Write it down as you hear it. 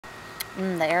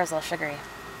The air is less sugary.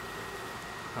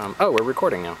 Oh, we're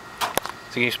recording now.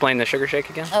 So can you explain the sugar shake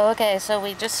again? Oh, okay. So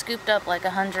we just scooped up like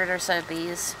 100 or so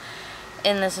bees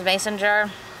in this mason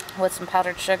jar with some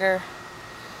powdered sugar.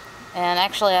 And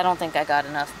actually, I don't think I got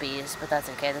enough bees, but that's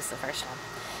okay. This is the first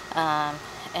time.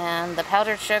 And the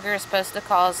powdered sugar is supposed to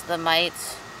cause the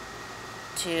mites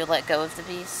to let go of the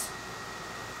bees.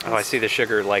 Oh, I see the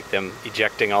sugar, like them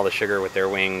ejecting all the sugar with their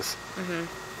wings. Mm-hmm.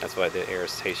 That's why the air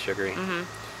tastes sugary. Mm-hmm.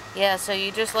 Yeah, so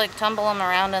you just like tumble them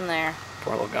around in there.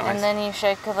 Poor little guys. And then you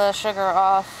shake the sugar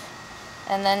off,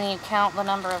 and then you count the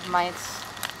number of mites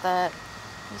that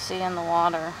you see in the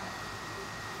water.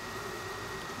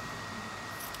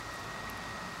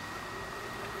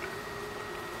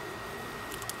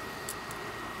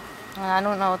 And I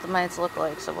don't know what the mites look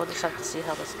like, so we'll just have to see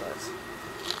how this goes.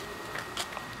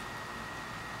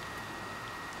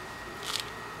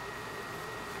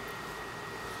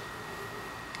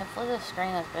 Hopefully the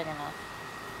screen is big enough.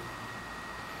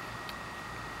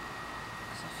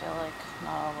 Because I feel like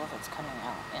not all of it's coming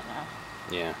out, you know?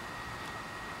 Yeah.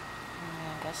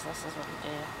 I guess this is what we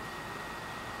do.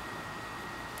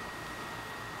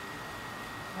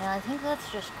 Yeah, I think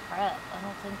that's just crap. I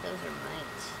don't think those are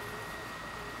mites.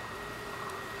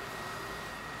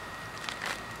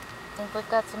 I think we've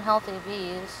got some healthy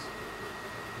bees.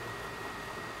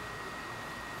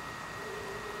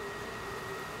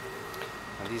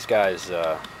 Now these guys,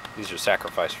 these are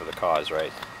sacrificed for the cause,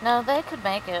 right? No, they could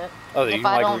make it. Oh, you can if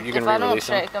I don't re-release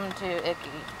them? shake them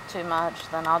too much,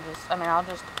 then I'll just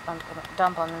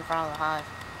dump them in front of the hive.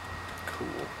 Cool.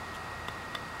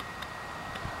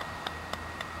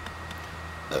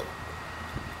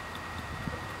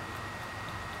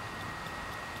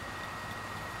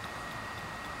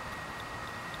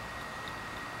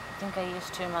 I think I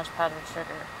used too much powdered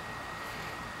sugar.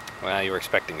 Well, you were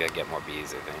expecting to get more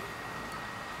bees, I think.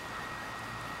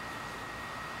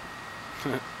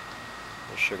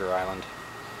 The sugar island.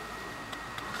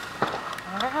 I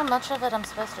wonder how much of it I'm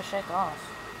supposed to shake off.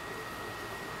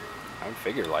 I would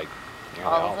figure like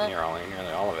nearly all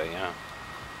of it, yeah.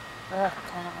 Ugh,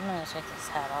 I'm gonna take this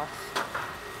hat off.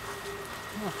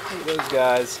 Look at those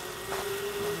guys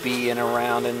being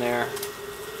around in there.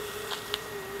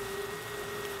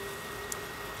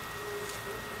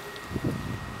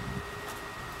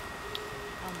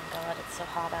 Oh my god, it's so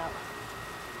hot out.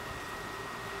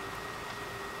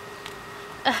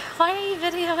 Why are you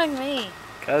videoing me?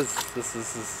 Because this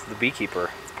is the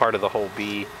beekeeper. It's part of the whole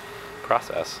bee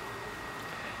process.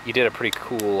 You did a pretty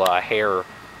cool hair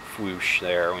whoosh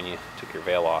there when you took your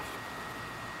veil off.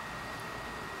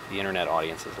 The internet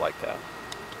audiences like that.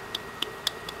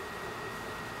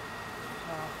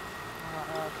 Oh, I don't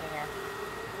really care.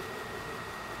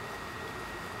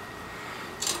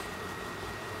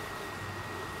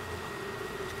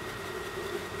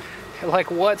 They're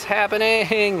like, what's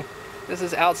happening? This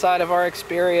is outside of our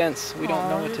experience. We don't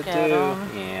know what to do.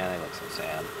 Yeah, they look so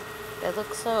sad. They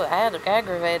look so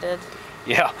aggravated.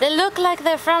 Yeah. They look like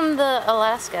they're from the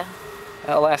Alaska.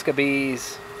 Alaska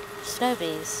bees. Snow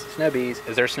bees. Snow bees.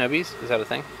 Is there snow bees? Is that a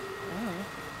thing?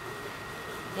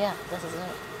 Yeah, this is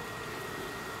it.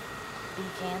 Bee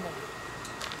candy.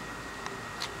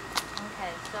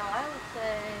 Okay, so I would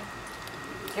say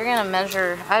you're gonna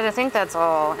measure. I think that's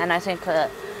all, and I think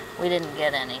that we didn't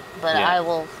get any, but yeah. I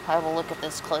will look at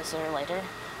this closer later.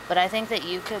 But I think that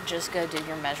you could just go do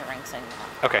your measuring thing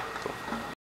now. Okay.